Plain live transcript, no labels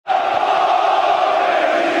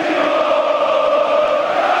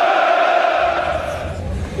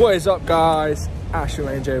What is up, guys? Ash from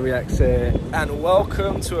A&J Reacts here, and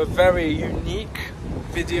welcome to a very unique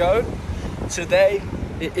video. Today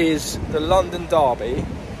it is the London derby,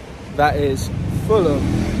 that is Fulham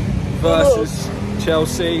versus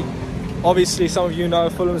Chelsea. Obviously some of you know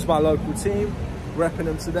Fulham's my local team, repping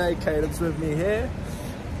them today. Caleb's with me here.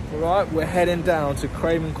 Alright, we're heading down to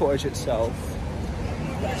Craven Cottage itself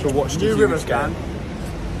to watch the New River Stand.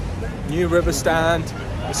 New River Stand.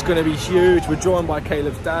 It's going to be huge. We're joined by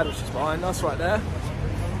Caleb's dad, which is behind us right there.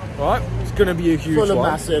 Right, it's going to be a huge Full of one.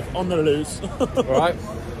 massive, on the loose. Right.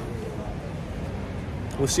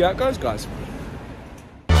 We'll see how it goes, guys.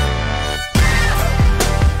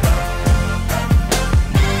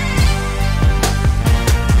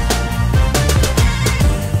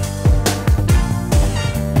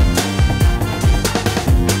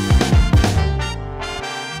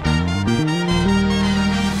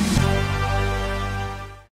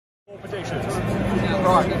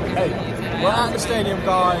 Right, hey, we're at the stadium,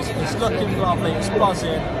 guys. It's looking lovely, it's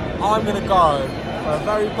buzzing. I'm going to go for a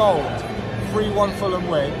very bold 3-1 Fulham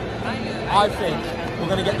win. I think we're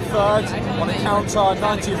going to get the third on a counter,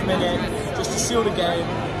 90th minute, just to seal the game.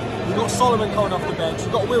 We've got Solomon coming off the bench,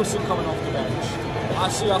 we've got Wilson coming off the bench. I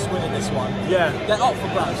see us winning this one. Yeah. They're up for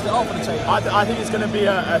grabs, they're up for the table. I think it's going to be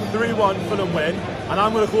a 3-1 Fulham win, and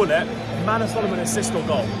I'm going to call it Man of Solomon assist or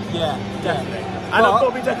goal. Yeah, definitely. And I've got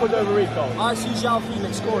to be deckled over Reed goal. I see Joao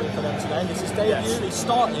Felix scoring for them today. This is debut. Yes. He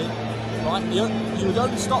started, right? You would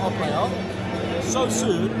only start a player so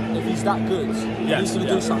soon if he's that good. Yes. He's going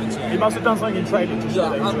to do something today. He must have done something in training to show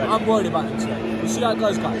that he's ready. I'm worried about him today. We'll see how it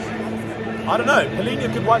goes, guys. I don't know. Polina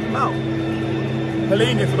could wipe him out.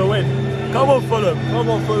 Polina for the win. Come on, Fulham. Come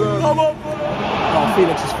on, Fulham. Come on, Fulham. Oh,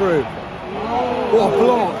 Felix is through. What a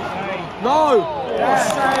block. No. What a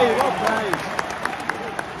save. What a play.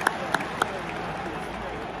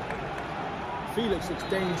 Felix looks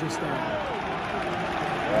dangerous there.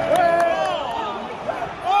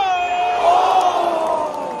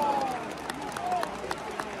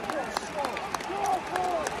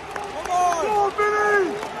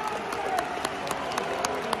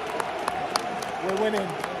 We're winning.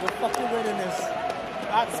 We're fucking winning this.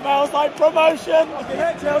 That smells like promotion. Fucking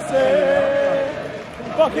at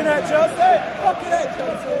Chelsea. Fucking at Chelsea. Fucking at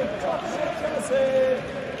Chelsea. Fucking at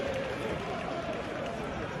Chelsea.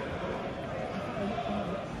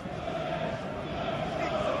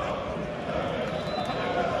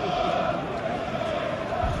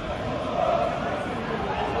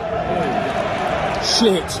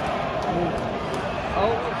 Shit.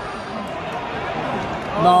 Oh.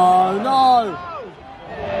 No, no.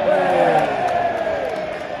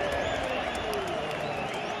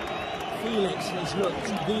 Felix has looked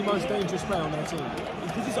the most dangerous player on their team.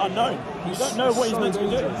 Because he's unknown. You don't know what he's meant to be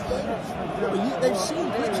doing. Yeah, but they've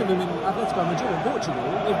seen clips of him in Atletico Madrid in Portugal.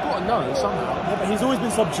 They've got to know somehow. Yeah, but he's always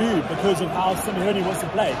been subdued because of how Simeone wants to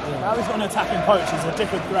play. Yeah. Now he's got an attacking coach. He's a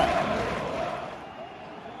different threat.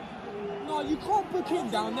 You can't book him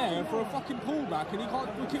down there for a fucking pullback, and you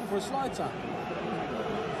can't book him for a slide tackle.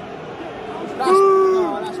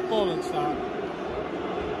 That's bollocks, that.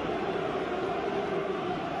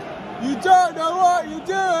 You don't know what you're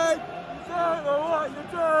doing! You don't know what you're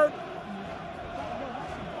doing!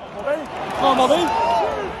 Bobby? Come on, Bobby!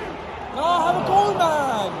 No, have a goal,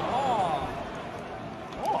 man!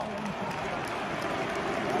 Oh.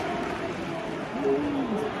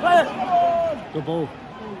 Good ball.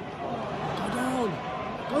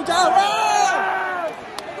 Go down, run!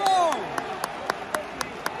 Come on!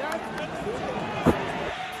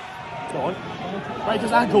 Go on. Break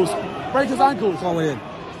his ankles. Break his ankles. Come on, in.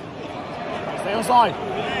 Stay on side.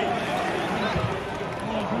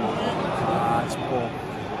 That's poor.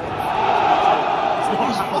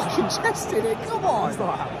 He's fucking chested it, come on!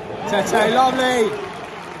 Tete, lovely!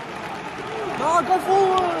 No, go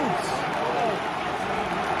forwards!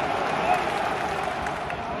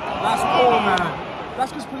 That's poor, man.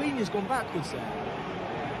 That's because Polina's gone backwards there.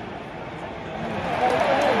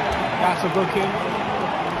 That's a booking.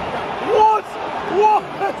 What? What?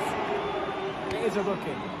 It is a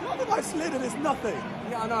booking. What have I slid and it's nothing?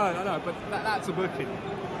 Yeah, I know, but that's a booking.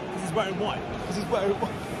 This is wearing white. This is wearing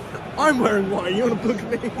white. I'm wearing white, you want to book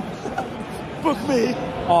me? Book me.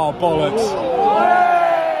 Oh, bollocks.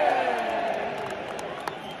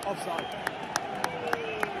 Offside.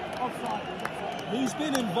 Offside. He's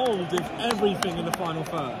been involved with everything in the final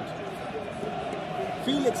third.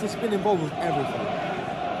 Felix has been involved with everything.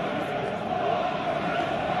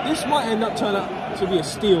 This might end up turning out to be a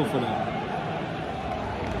steal for them.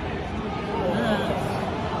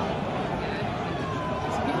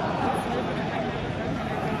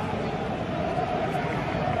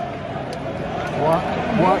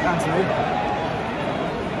 What? actually.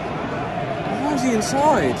 Why is he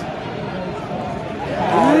inside?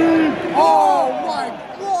 Oh my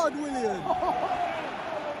God, Willian!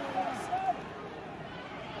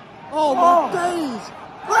 Oh my days!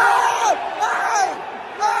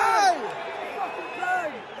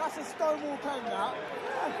 That's a Stonewall pen, that.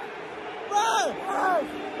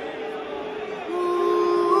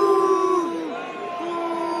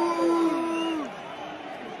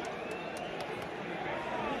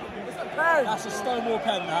 That's a Stonewall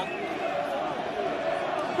pen, that.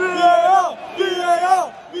 VAR!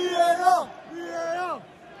 VAR! VAR! VAR!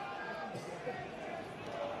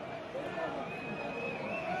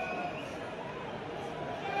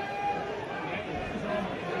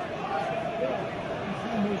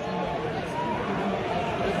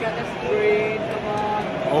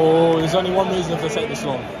 Oh, there's only one reason if they take this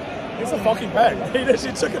long. It's a fucking pen. He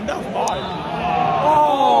literally took him down 5.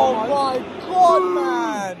 Oh my God,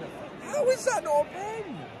 man! How is that not a pen?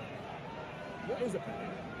 What is a pen?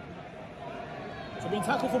 So being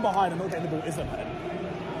tackled from behind and not getting the ball is a pen.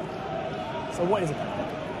 So what is a pen?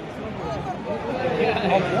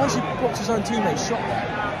 Oh, why should he box his own teammate's shot there?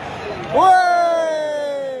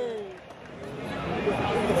 Way!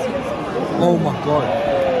 Oh my God.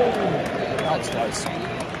 That's close.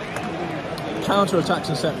 Counter-attacks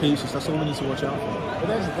and set pieces, that's all we need to watch out for. But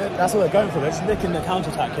that's what they're going for. They're just nicking the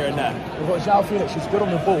counter-attack here and there. We've got Joao Felix, who's good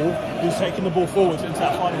on the ball, who's taking the ball forward into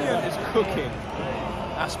that final. Yeah, it's cooking.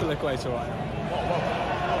 Aspilicueta right now.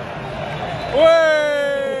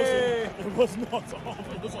 Way! It was not off.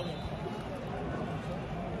 It was on him.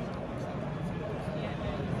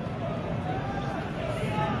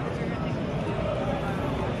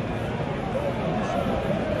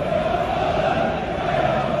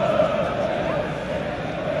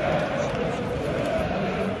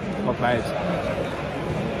 Well played.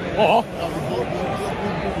 Oh!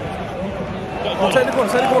 Take the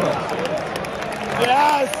corner, take the corner.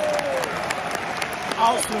 Yes!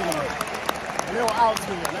 Outswinger. A little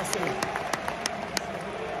outswinger, let's see.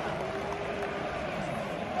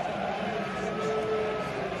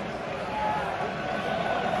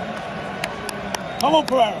 Come on,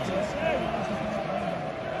 Pereira.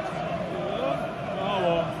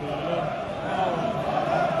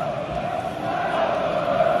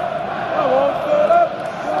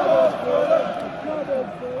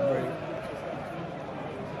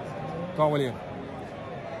 Go on, William.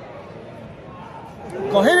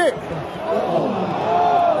 Go on, hit it!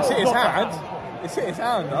 It's hit his hand. It's hit his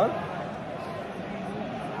hand, though.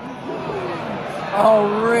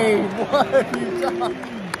 Oh, Reed, what have you done?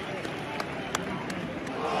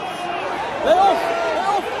 Let off!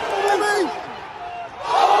 Let off! William!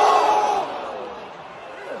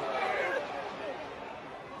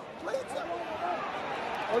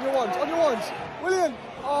 On your ones, on your ones. William!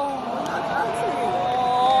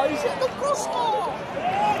 Oh, he's hit the crossbar!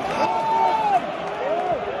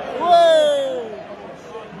 Way!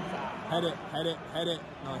 Head it, head it, head it.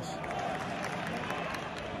 Nice.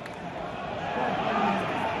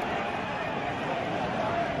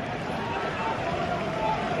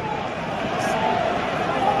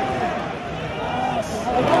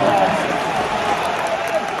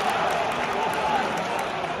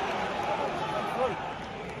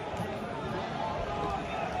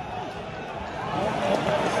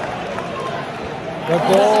 Good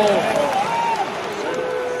ball.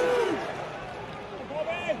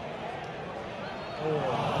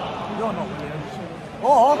 You're not William.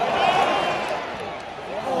 Oh!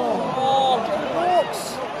 Oh, get the box.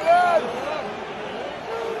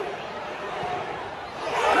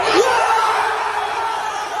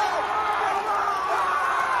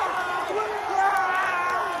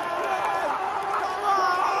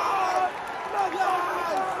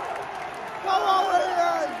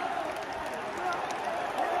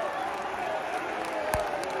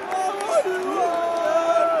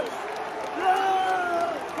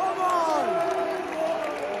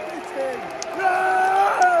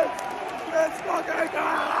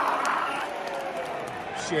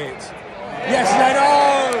 Shit. Yes, Leno!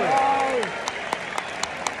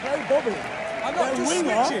 Play Bobby. I'm not just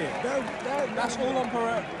winger, switch it. That's all on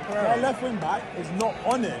Pereira. Their left wing back is not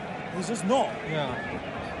on it. He's just not. Yeah.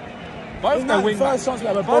 Both In their that wing first backs. chance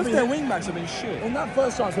where Both Bobby their hit- wing backs have been shit. In that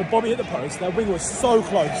first chance where Bobby hit the post, their winger was so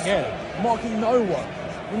close. Yeah. Marking no one.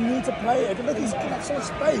 We need to play it. Look, he's got so much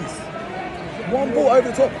space. One ball over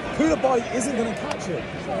the top. Koulibaly isn't going to catch it.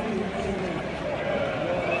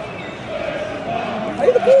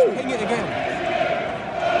 Play the ball. Hitting it again.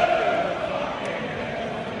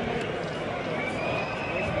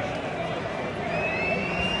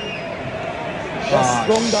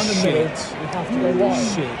 Strong down the middle. Shit. We have to go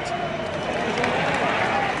wide. Shit.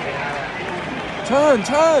 Turn,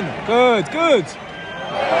 turn. Good, good.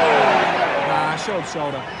 Nah,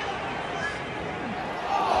 shoulder.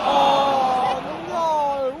 Oh,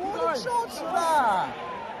 no. What shot's that?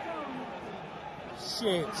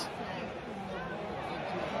 Shit.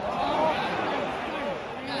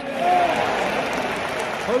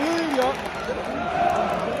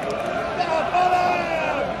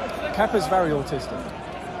 Kepa's very autistic.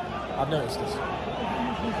 I've noticed this.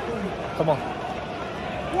 Come on.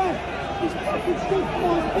 He's fucking still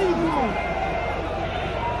 5 feet long.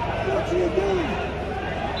 What are you doing?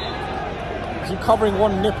 Is he covering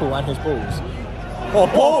one nipple and his balls? Oh,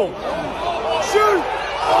 ball! Shoot!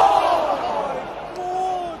 Oh,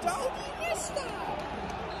 God! How did you miss that?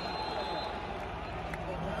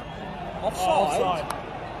 Offside?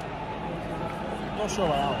 Not sure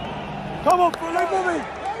about that. Come on, Fulham, Bobby!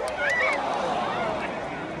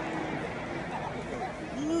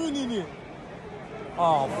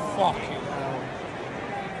 Oh, fucking hell.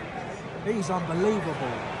 He's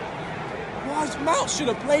unbelievable. Mount should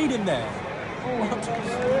have played in there.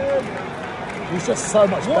 He's just so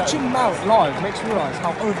much better. Watching Mount live makes me realise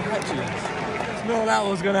how overhyped he is. It's not that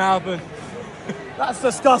was going to happen. That's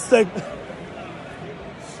disgusting.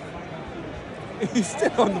 He's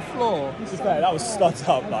still on the floor. To be fair, that was studs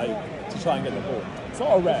up, like, to try and get the ball. It's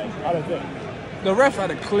not a red, I don't think. The ref had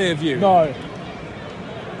a clear view. No.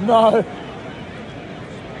 No.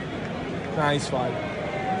 Nah, he's fine.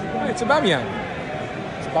 Hey, it's Aubameyang.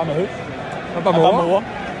 It's Obama who? Obama what?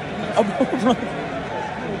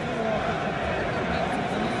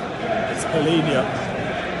 It's Polinia.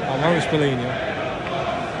 I know it's Polinia.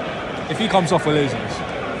 If he comes off, we're losing this.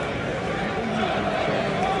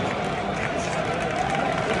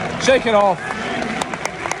 Shake it off.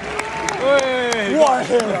 Hey, what a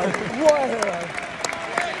hero. What a hero.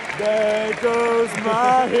 There goes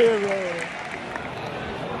my hero.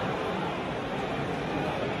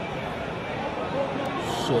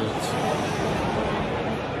 Shit.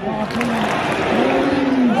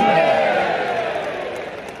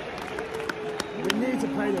 We need to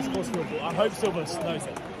play this cross football. I hope Silva knows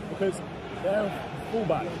it because their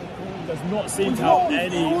fullback does not seem to have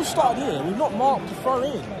any. We've all started here. We've not marked to throw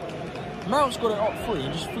in. Mount's got it up free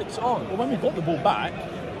and just flicks it on. Well, when we got the ball back,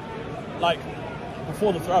 like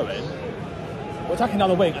before the throw in, we're attacking down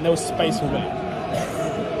the wing and there was space for me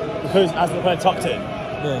because as the player tucked in,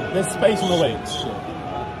 there's space on the wing. Shit.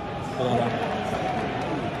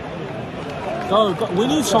 Go, we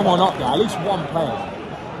need someone up there, at least one player.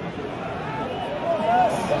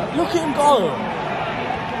 Look at him go!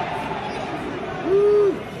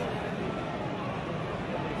 Woo.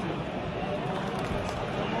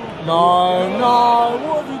 No,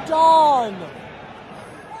 what have you done?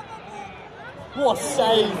 What a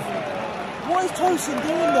save! What is Tosin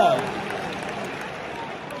doing there?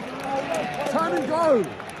 Turn and go!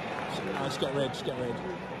 No, just get rid.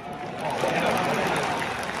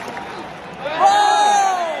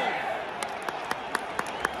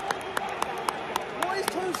 What is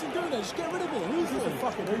Tosin doing there? Just get rid of it. Who's He's a it?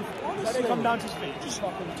 fucking hoof. Honestly. Let it come down to his feet. Just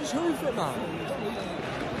hoof it, man.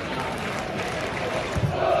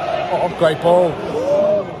 Oh, great ball.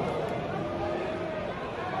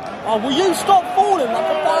 Oh, will you stop falling like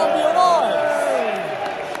a Bambi on ice?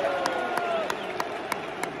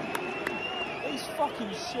 He's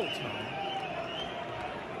fucking shit, man.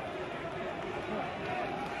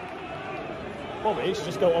 Bobby should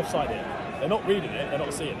just go offside here. They're not reading it, they're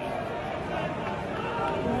not seeing it.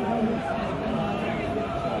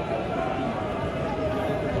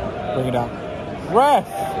 Bring it down. Ref!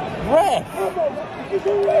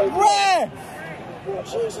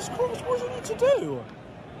 Jesus Christ, what do you need to do?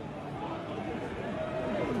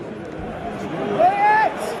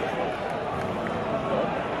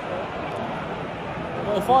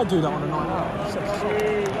 Well, if I do that on a night out,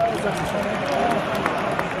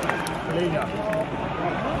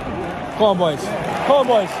 Come on, boys.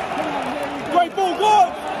 Great ball, go on!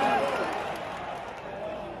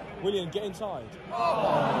 Willian, get inside.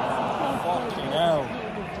 Fucking hell.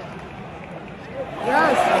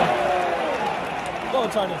 Yes! Go on,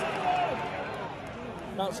 Tony.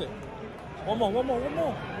 Bounce it. One more.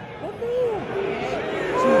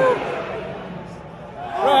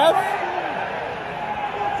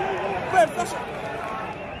 Ref, that's it.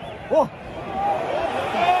 Oh!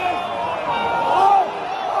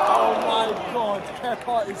 Oh my God,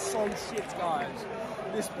 Kepa is so shit, guys.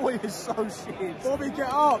 This boy is so shit. Bobby,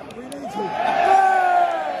 get up! We need to.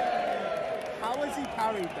 How has he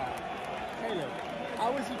parried that? Caleb,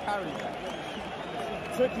 how has he parried that?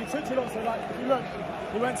 he took too long. So like, if you look,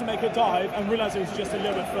 he went to make a dive and realised it was just a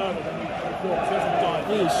little bit further than he thought. So he hasn't dived.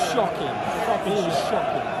 He is shocking. He is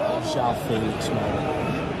shocking. Joao Felix, man.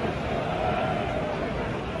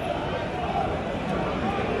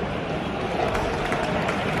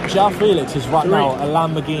 Joao Felix is right now a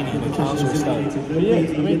Lamborghini in the council estate. He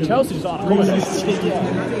is. I mean, Chelsea just aren't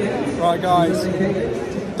accommodating. Right, guys.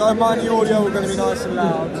 Don't mind the audio, we're going to be nice and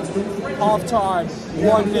loud. Half time,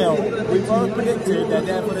 1-0. We both predicted they're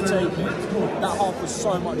there for the taking. That half was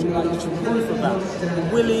so much proof of that.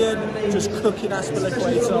 WILLIAN just cooking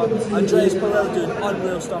Aspilicueta. Andreas Pereira doing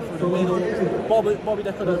unreal stuff with the middle. Bobby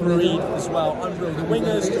Decker over Reed as well, unreal. The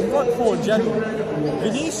wingers, the front four in general.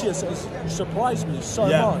 VINICIUS has surprised me so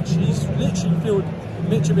much. He's literally filled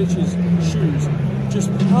Mitrovic's shoes just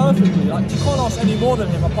perfectly. Like, you can't ask any more than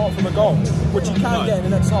him apart from a goal, which he can get in the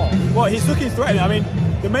next half. Well, he's looking threatening. I mean,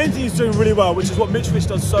 the main thing he's doing really well, which is what Mitrovic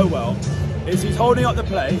does so well, is he's holding up the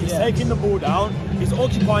play, he's taking the ball down, he's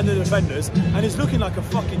occupying the defenders, and he's looking like a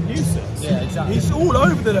fucking nuisance. Yeah, exactly. He's all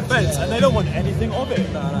over the defence, and they don't want anything of it.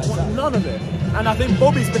 No, Want none of it. And I think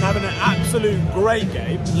Bobby's been having an absolute great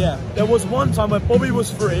game. Yeah. There was one time when Bobby was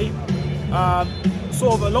free,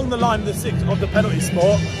 sort of along the line of the six of the penalty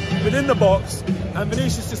spot, within the box, and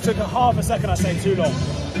VINICIUS just took a half a second, I say, too long.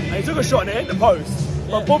 And he took a shot and it hit the post.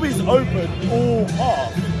 But Bobby's open all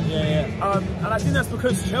half. And I think that's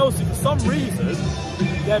because Chelsea, for some reason,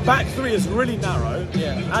 their back three is really narrow.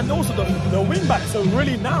 And also the wing backs are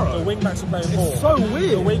really narrow. The wing backs are playing poor. It's so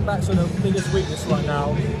weird. The wing backs are the biggest weakness right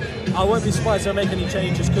now. I won't be surprised if they make any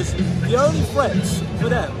changes because the only threats for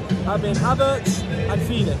them have been Havertz and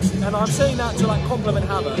Felix. And I'm saying that to like compliment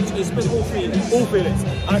Havertz. It's been all Felix. All Felix.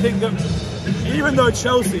 And I think that even though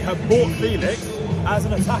Chelsea have bought Felix as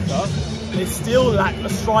an attacker, they still lack a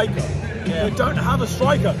striker. They don't have a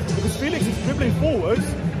striker because Felix is dribbling forwards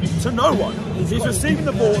to no one. He's receiving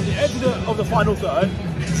the ball on the edge of the final third,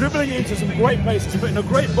 dribbling into some great places, putting a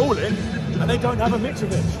great ball in, and they don't have a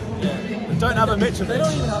Mitrovic. They don't have a Mitrovic. They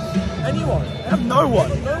don't even have anyone. They have no one.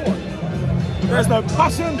 There's no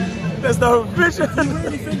passion. There's no vision. If you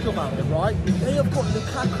really think about it, right? They have got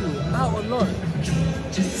Lukaku out on loan.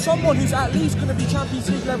 Someone who's at least going to be Champions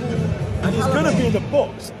League level. And he's going to be in the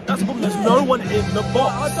box. That's the problem. There's no one in the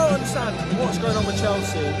box. I don't understand what's going on with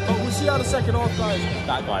Chelsea, but we'll see how the second half goes.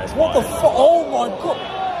 That guy is what the fuck? Oh my god!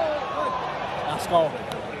 Let's go.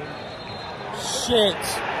 Shit.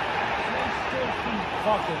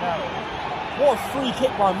 Fucking hell. What a free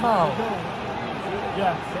kick by Mal.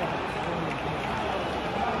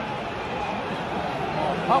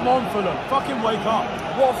 Come on, Fulham. Fucking wake up.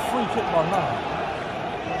 What a free kick by Mal.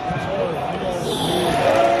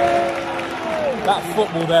 That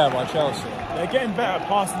football there by Chelsea. They're getting better at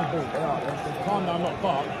passing the ball. They've calmed down a lot,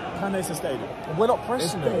 but can they sustain it? We're not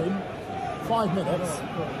pressing it. It's been 5 minutes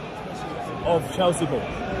of Chelsea ball.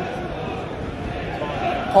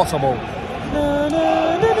 Possible. It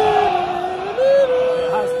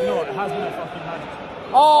has been a fucking magic.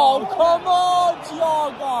 Oh, come on,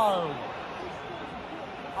 Thiago!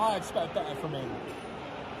 I expect better from him.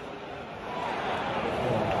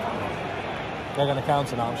 They're going to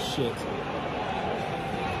counter now. Shit.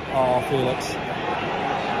 Oh, Felix.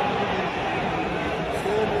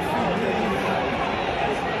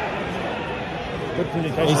 Good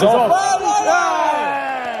communication. He's off.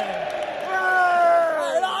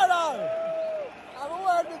 I'm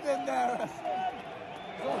aware of him there.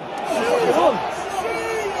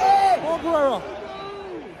 Pereira.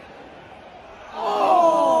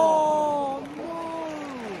 Oh, no.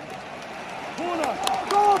 Corner.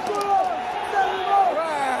 Go, Pereira.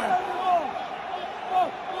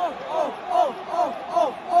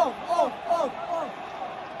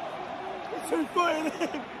 Two-footed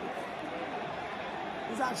him.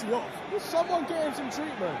 He's actually off. Will someone get him some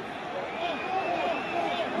treatment?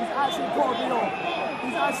 He's actually got to be off.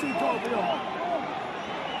 He's actually got to be off.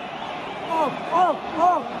 Oh,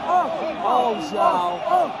 Joao.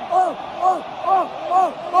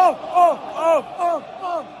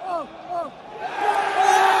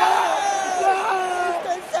 He's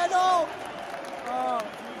been sent off.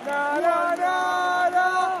 Hey,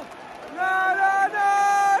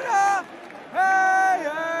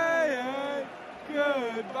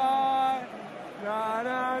 goodbye.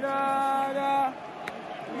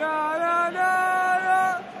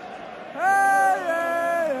 Hey,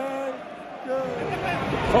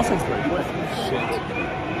 Crossing's pretty quick. Shit.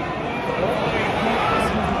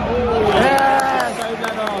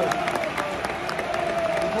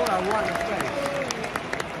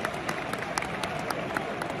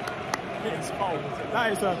 It's cold. That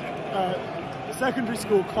is a secondary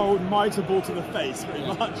school cold mitre ball to the face, pretty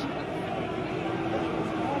much.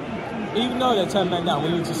 Even though they're 10 men down, we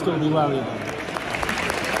need to still be wary of them.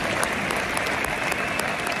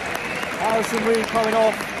 Harrison Reed coming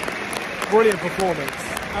off. Brilliant performance.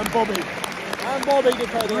 And Bobby. And Bobby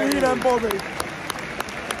declared Reed and Bobby.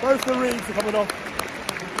 Both the Reeds are coming off.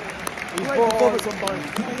 Great performance on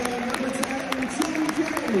both.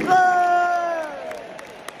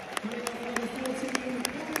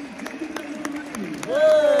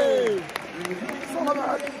 Hey!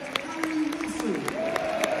 Solomon!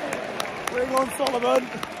 Bring on Solomon!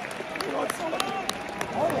 Bring on Solomon!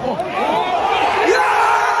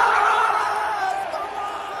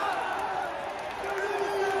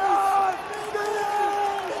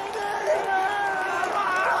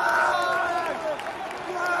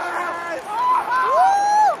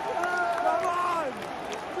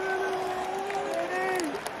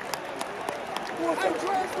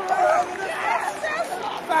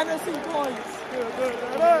 Fantasy points!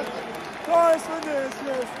 Nice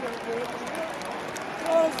Vinicius!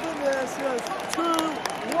 Nice Vinicius!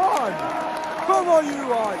 2-1! Come on, you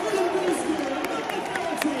right!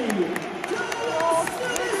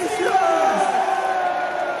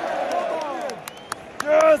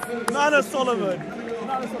 Yes! Nana Solomon!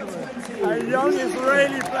 A young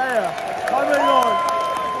Israeli player coming on!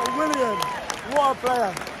 Willian! What a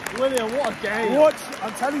player! Willian, what a game!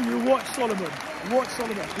 I'm telling you, watch Solomon. Watch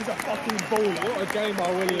Solomon. He's a fucking baller. What a game by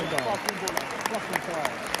Willian done. Fucking baller. Fucking class.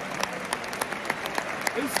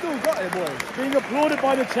 He's still got it, boys. Being applauded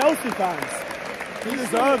by the Chelsea fans. He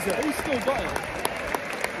deserves it. He's still got it.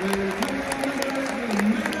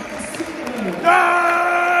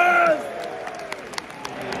 Yes!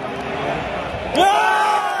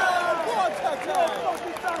 Yeah! Go on, Tete!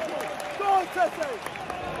 Go on, Tete!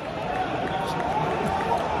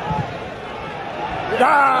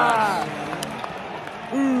 Yeah!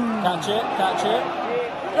 Catch it.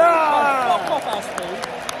 Yeah! Fuck off, Aspi.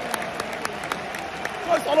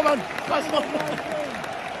 Go Solomon! Go Solomon!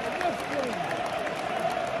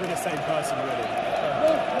 We're the same person, really.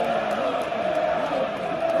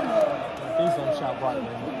 He's on shout right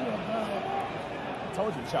wing. I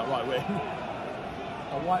told you to shout right wing.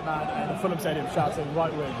 A white man in the Fulham Stadium shouting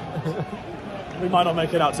right wing. We might not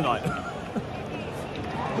make it out tonight.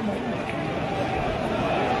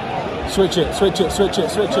 Switch it. Early.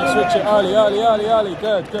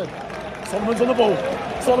 Good. Solomon's on the ball.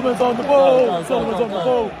 Solomon's on the ball.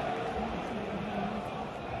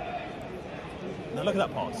 Now look at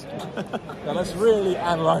that pass. Now let's really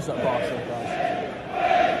analyse that pass, guys.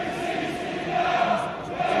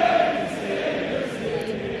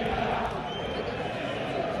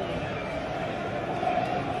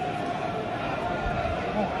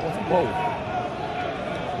 Whoa.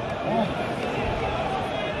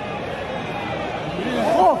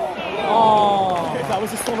 Okay, that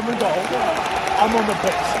was a Solomon goal. I'm on the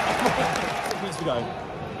pitch. 6 minutes to go.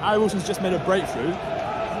 Harry Wilson's just made a breakthrough,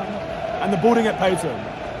 and the ball didn't get paid to him.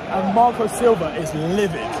 And Marco Silva is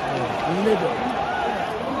livid. Livid.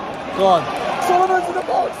 Go on. Solomon's in the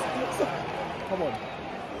box. Come on.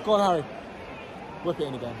 Go on, Harry. Whip it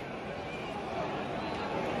in again.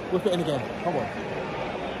 Come on.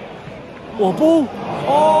 Oh, ball.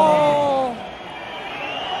 Oh.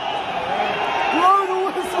 Blow the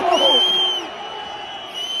whistle.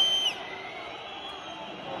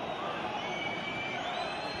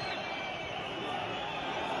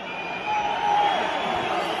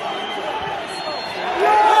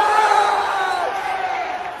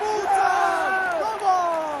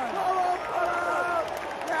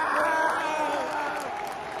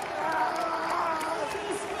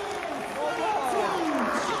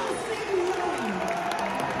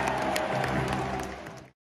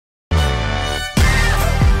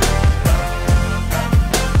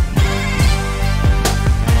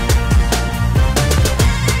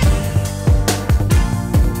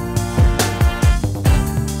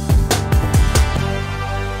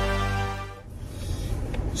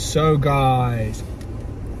 So guys,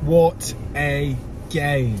 what a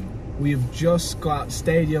game. We've just got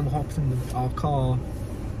stadium, hopped in our car,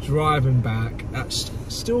 driving back.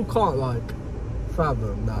 Still can't like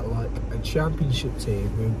fathom that like a championship team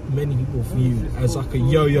who many people viewed as like a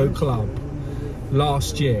yo-yo club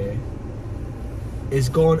last year is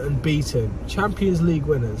gone and beaten Champions League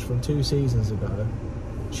winners from 2 seasons ago,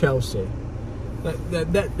 Chelsea.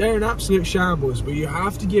 They're an absolute shambles, but you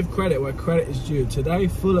have to give credit where credit is due. Today,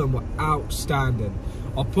 Fulham were outstanding.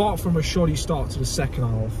 Apart from a shoddy start to the second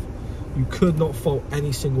half, you could not fault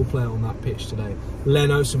any single player on that pitch today.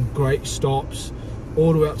 Leno, some great stops,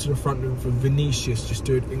 all the way up to the front room for Vinicius, just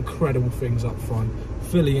doing incredible things up front.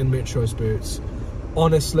 Philly and Mitro's boots.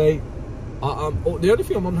 Honestly, The only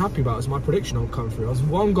thing I'm unhappy about is my prediction I'll come through. I was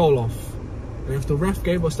 1 goal off, and if the ref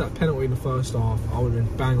gave us that penalty in the first half, I would have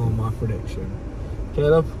been bang on my prediction.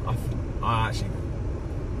 Caleb? I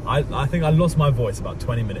think I lost my voice about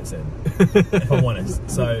 20 minutes in, if I'm honest.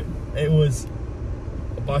 So it was,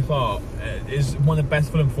 by far, it's one of the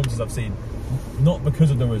best Fulham performances I've seen. Not because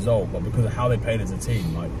of the result, but because of how they played as a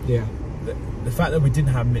team. Like, yeah. The fact that we didn't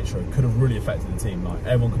have Mitro could have really affected the team. Like,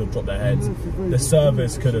 everyone could have dropped their heads. The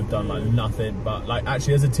service could have done like nothing. But like,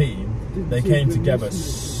 actually, as a team, they came together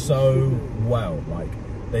so well. Like,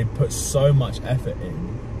 they put so much effort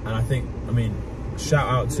in. And I think, I mean, shout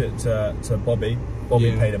out to Bobby.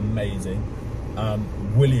 Bobby played amazing.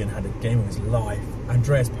 WILLIAN had a game of his life.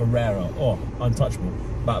 Andreas Pereira, oh, untouchable.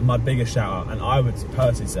 But my biggest shout out, and I would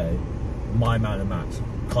personally say, my man of the match,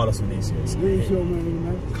 Carlos Vinicius. Who's your man of the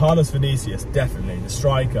match? Carlos Vinicius, definitely. The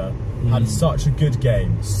striker had such a good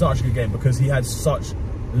game, because he had such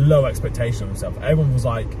low expectation of himself. Everyone was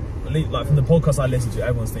like from the podcast I listened to,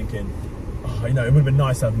 everyone's thinking, oh, you know, it would have been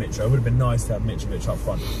nice to have Mitro, it would have been nice to have Mitrovic up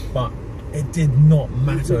front. But it did not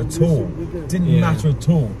matter at all. It didn't matter at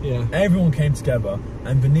all. Yeah. Everyone came together,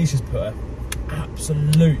 and Vinicius put an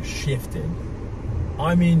absolute shift in.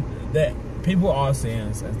 I mean, people are asking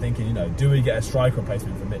us and thinking, you know, do we get a striker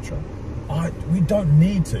replacement for Mitro? We don't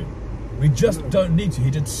need to. We just don't need to. He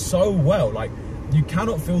did so well. Like, you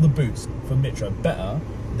cannot fill the boots for Mitro better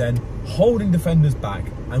than holding defenders back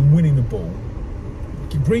and winning the ball,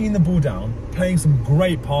 bringing the ball down, playing some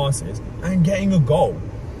great passes, and getting a goal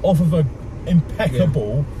off of an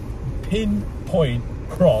impeccable pinpoint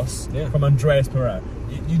cross from Andreas Pereira.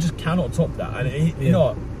 You just cannot top that. And you know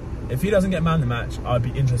what? If he doesn't get man of the match, I'd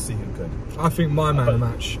be interested to see who could. I think my man of the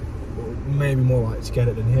match, maybe more likely to get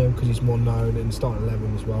it than him because he's more known in starting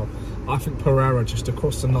 11 as well. I think Pereira, just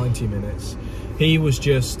across the 90 minutes, he was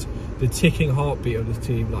just the ticking heartbeat of the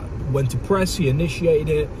team. Like, went to press, he initiated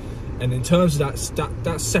it, and in terms of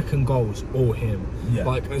that second goal was all him. Yeah.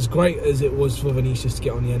 Like, as great as it was for Vinicius to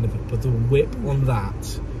get on the end of it, but the whip on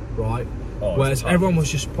that, right? Whereas everyone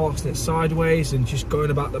was just passing it sideways and just going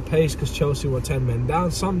about the pace because Chelsea were 10 men down.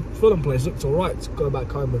 Some Fulham players looked alright to go back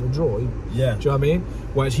home with a draw. Yeah. Do you know what I mean?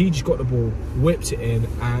 Whereas he just got the ball, whipped it in,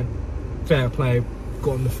 and fair play,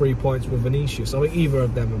 got on the 3 points with Vinicius. I think either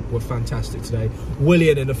of them were fantastic today.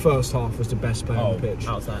 WILLIAN in the first half was the best player on the pitch.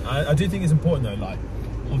 Outstanding. I do think it's important though, like,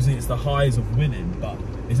 obviously it's the highs of winning, but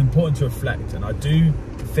it's important to reflect, and I do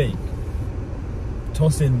think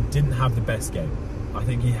Tosin didn't have the best game. I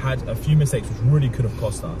think he had a few mistakes which really could have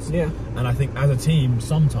cost us. Yeah. And I think as a team,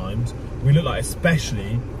 sometimes we look like,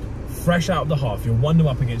 especially fresh out of the half, you're 1-0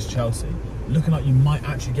 up against Chelsea, looking like you might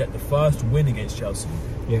actually get the first win against Chelsea.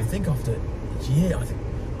 Yeah. I think after a year, I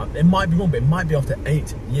think it might be wrong, but it might be after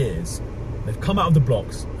 8 years. They've come out of the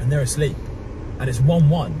blocks and they're asleep, and it's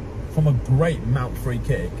 1-1 from a great Mount free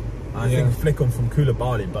kick. I think a flick on from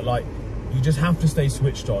Koulibaly, but like, you just have to stay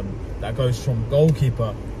switched on. That goes from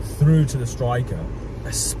goalkeeper through to the striker,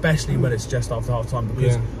 especially when it's just after half time,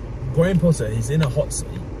 because Graham Potter, he's in a hot seat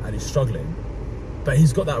and he's struggling, but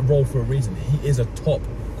he's got that role for a reason. He is a top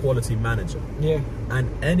quality manager. Yeah.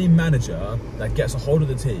 And any manager that gets a hold of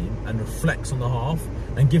the team and reflects on the half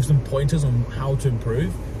and gives them pointers on how to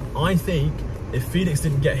improve, I think if Felix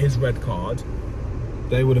didn't get his red card,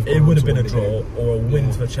 it would have been a draw or a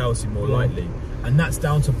win for Chelsea more likely. And that's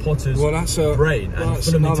down to Potter's brain, and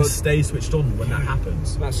Fulham need to stay switched on when that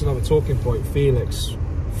happens. That's another talking point. Felix,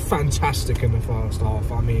 fantastic in the first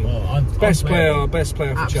half. I mean, best player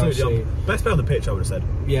for Chelsea. Best player on the pitch, I would have said.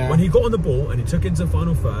 Yeah. When he got on the ball and he took it into the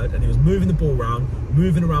final third and he was moving the ball around,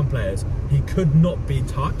 moving around players, he could not be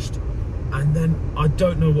touched. And then I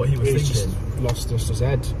don't know what he was thinking. Just lost his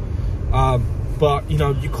head. But you know,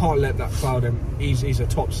 you can't let that cloud him. He's a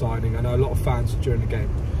top signing. I know a lot of fans during the game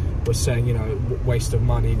was saying, you know, waste of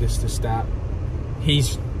money, this, that.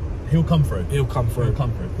 He'll come through. He'll come through.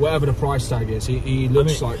 Whatever the price tag is, he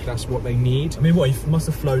looks like that's what they need. I mean, what, he must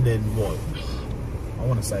have flown in, what, I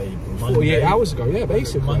want to say Monday. 48 hours ago, yeah,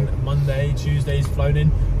 basically. Monday, Tuesday, he's flown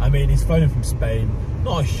in. I mean, he's flown in from Spain.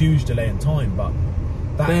 Not a huge delay in time, but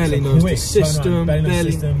that's barely knows the system.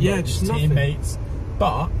 Just teammates. Nothing.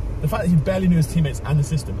 But the fact that he barely knew his teammates and the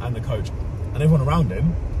system and the coach and everyone around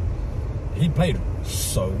him, he played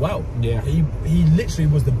so well. Yeah. He literally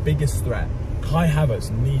was the biggest threat. Kai Havertz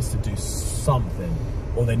needs to do something,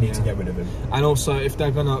 or they need to get rid of him. And also, if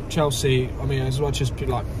they're gonna Chelsea, I mean, as much as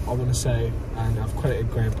like I want to say, and I've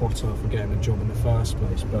credited Graham Potter for getting the job in the first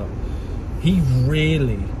place, but he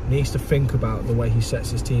really needs to think about the way he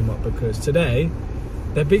sets his team up, because today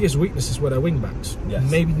their biggest weakness is where their wing backs. Yes.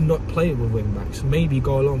 Maybe not play with wing backs. Maybe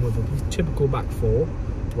go along with a typical back four,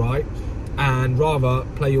 right? And rather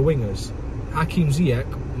play your wingers. Hakim Ziyech,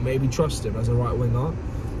 maybe trust him as a right winger.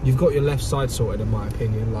 You've got your left side sorted, in my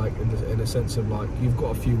opinion, like in the sense of like you've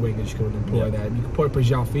got a few wingers you can employ there. You could probably put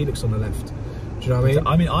Joao Felix on the left. Do you know what I mean?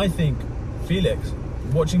 I mean, I think Felix,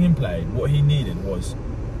 watching him play, what he needed was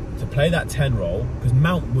to play that 10 role, because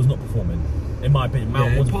Mount was not performing, in my opinion.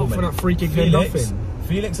 Mount wasn't performing. Apart from that free kick, nothing.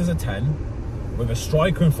 Felix as a 10 with a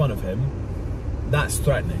striker in front of him, that's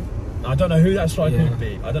threatening. I don't know who that striker would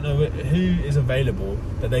be. I don't know who is available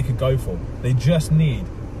that they could go for. They just need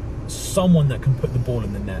someone that can put the ball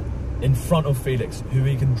in the net in front of Felix, who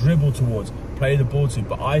he can dribble towards, play the ball to.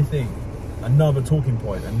 But I think another talking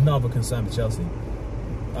point, another concern for Chelsea,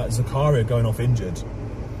 Zakaria going off injured is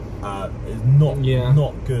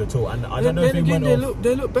not good at all. And I don't know if he went off.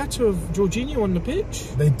 They look better with Jorginho on the pitch.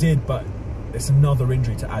 They did, but it's another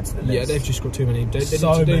injury to add to the list. Yeah, they've just got too many. They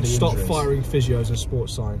need to stop firing physios and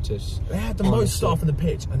sports scientists. They had the most staff on the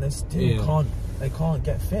pitch, and they still can't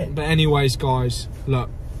get fit. But anyways, guys, look,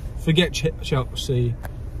 forget Chelsea,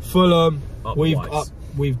 Fulham.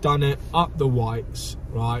 We've done it. Up the whites,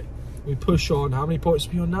 right? We push on. How many points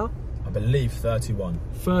are we on now? I believe 31.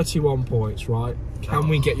 31 points, right? Can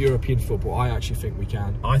we get European football? I actually think we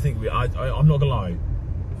can. I think we. I'm not gonna lie.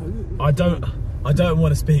 I don't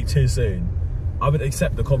want to speak too soon. I would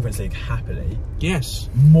accept the Conference League happily. Yes.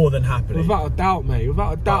 More than happily. Without a doubt, mate.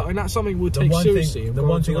 Without a doubt. And that's something we'll take seriously. The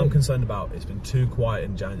one thing I'm concerned about, it's been too quiet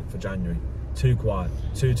for January. Too quiet.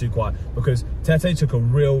 Too quiet. Because Tete took a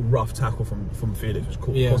real rough tackle from Felix, which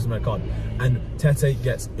caused him a card. And Tete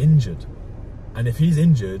gets injured. And if he's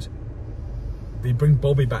injured, we bring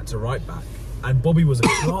Bobby back to right back. And Bobby was a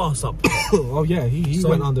class up there. Oh, yeah. He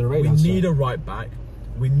went under the radar. We need a right back.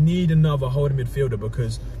 We need another holding midfielder,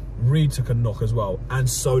 because Reed took a knock as well, and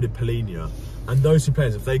so did Polina. And those two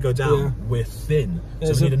players, if they go down, we're thin.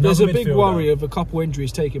 There's a big worry of a couple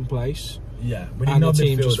injuries taking place. Yeah, we need and another the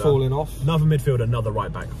team midfielder, just falling off. Another midfielder, another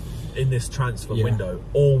right back in this transfer window.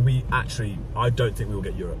 Or I don't think we will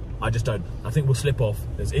get Europe. I just don't. I think we'll slip off.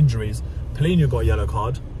 There's injuries. Polina got a yellow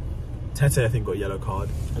card. Tete, I think, got a yellow card.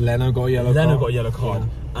 Leno got a yellow card.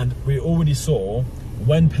 Yeah. And we already saw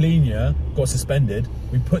when Polina got suspended,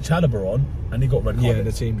 we put Chalobah on and he got red carded. Yeah,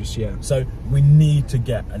 the team just, So we need to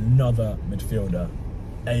get another midfielder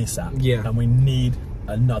ASAP. Yeah. And we need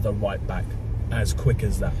another right back as quick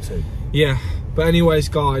as that too. Yeah. But anyways,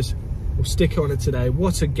 guys, we'll stick on it today.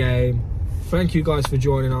 What a game. Thank you guys for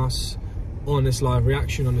joining us on this live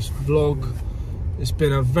reaction, on this vlog. It's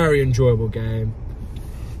been a very enjoyable game.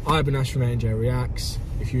 I've been Ash from A&J Reacts.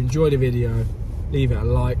 If you enjoyed the video, leave it a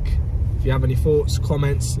like. If you have any thoughts,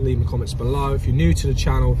 comments, leave me comments below. If you're new to the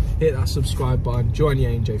channel, hit that subscribe button, join the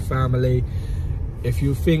A&J family. If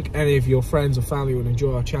you think any of your friends or family will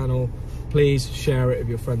enjoy our channel, please share it with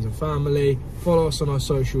your friends and family. Follow us on our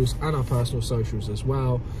socials and our personal socials as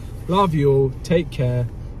well. Love you all. Take care.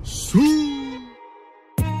 See